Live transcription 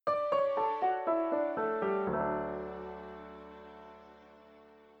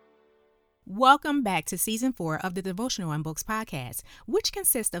Welcome back to Season 4 of the Devotional and Books podcast, which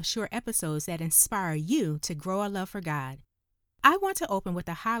consists of short episodes that inspire you to grow a love for God. I want to open with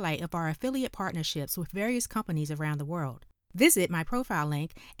a highlight of our affiliate partnerships with various companies around the world. Visit my profile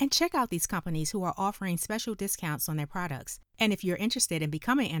link and check out these companies who are offering special discounts on their products. And if you're interested in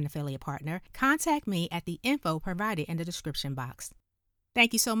becoming an affiliate partner, contact me at the info provided in the description box.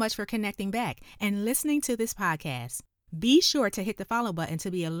 Thank you so much for connecting back and listening to this podcast. Be sure to hit the follow button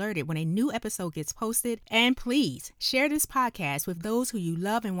to be alerted when a new episode gets posted, and please share this podcast with those who you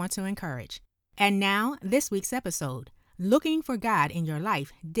love and want to encourage. And now, this week's episode, Looking for God in Your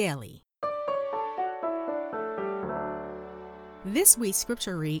Life Daily. This week's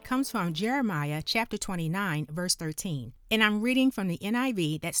scripture read comes from Jeremiah chapter 29, verse 13, and I'm reading from the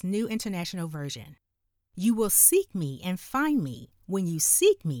NIV, that's New International Version. You will seek me and find me when you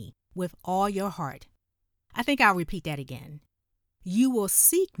seek me with all your heart. I think I'll repeat that again. You will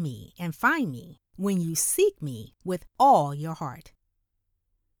seek me and find me when you seek me with all your heart.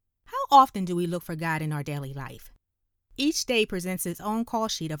 How often do we look for God in our daily life? Each day presents its own call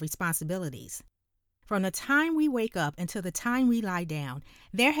sheet of responsibilities. From the time we wake up until the time we lie down,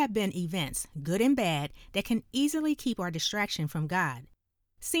 there have been events, good and bad, that can easily keep our distraction from God,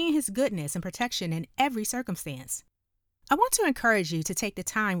 seeing His goodness and protection in every circumstance. I want to encourage you to take the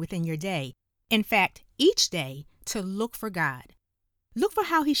time within your day, in fact, each day, to look for God. Look for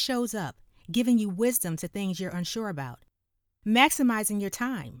how He shows up, giving you wisdom to things you're unsure about, maximizing your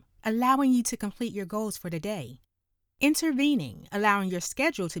time, allowing you to complete your goals for the day, intervening, allowing your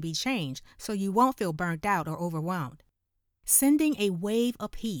schedule to be changed so you won't feel burnt out or overwhelmed, sending a wave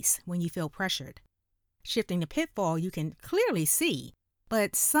of peace when you feel pressured, shifting the pitfall you can clearly see,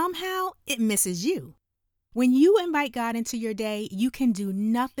 but somehow it misses you. When you invite God into your day, you can do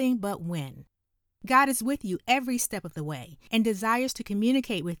nothing but win. God is with you every step of the way and desires to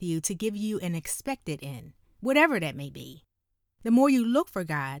communicate with you to give you an expected end, whatever that may be. The more you look for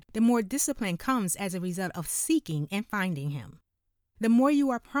God, the more discipline comes as a result of seeking and finding Him. The more you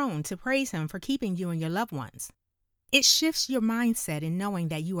are prone to praise Him for keeping you and your loved ones. It shifts your mindset in knowing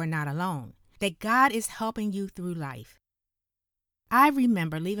that you are not alone, that God is helping you through life. I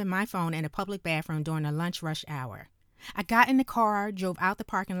remember leaving my phone in a public bathroom during a lunch rush hour. I got in the car, drove out the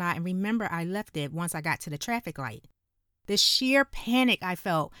parking lot, and remember I left it once I got to the traffic light. The sheer panic I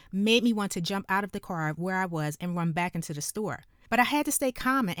felt made me want to jump out of the car where I was and run back into the store. But I had to stay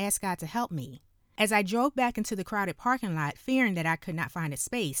calm and ask God to help me. As I drove back into the crowded parking lot, fearing that I could not find a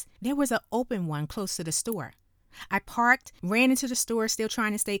space, there was an open one close to the store. I parked, ran into the store, still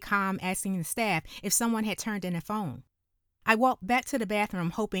trying to stay calm, asking the staff if someone had turned in a phone. I walked back to the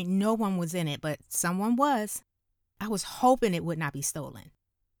bathroom hoping no one was in it, but someone was. I was hoping it would not be stolen.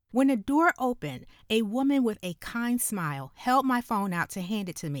 When the door opened, a woman with a kind smile held my phone out to hand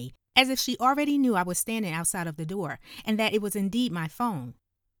it to me, as if she already knew I was standing outside of the door and that it was indeed my phone.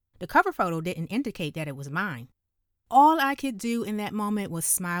 The cover photo didn't indicate that it was mine. All I could do in that moment was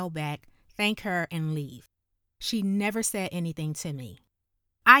smile back, thank her, and leave. She never said anything to me.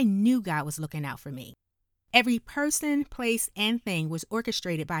 I knew God was looking out for me. Every person, place, and thing was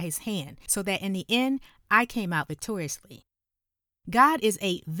orchestrated by His hand so that in the end, I came out victoriously. God is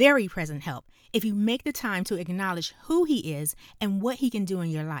a very present help if you make the time to acknowledge who He is and what He can do in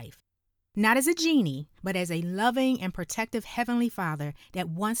your life. Not as a genie, but as a loving and protective Heavenly Father that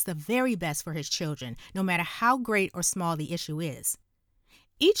wants the very best for His children, no matter how great or small the issue is.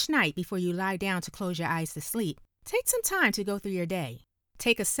 Each night before you lie down to close your eyes to sleep, take some time to go through your day.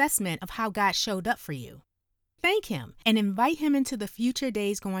 Take assessment of how God showed up for you. Thank Him and invite Him into the future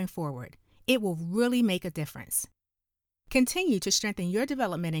days going forward. It will really make a difference. Continue to strengthen your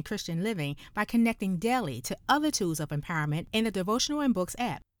development in Christian living by connecting daily to other tools of empowerment in the Devotional and Books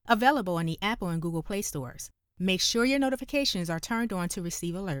app, available in the Apple and Google Play stores. Make sure your notifications are turned on to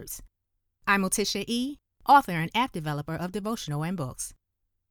receive alerts. I'm Otisha E., author and app developer of Devotional and Books.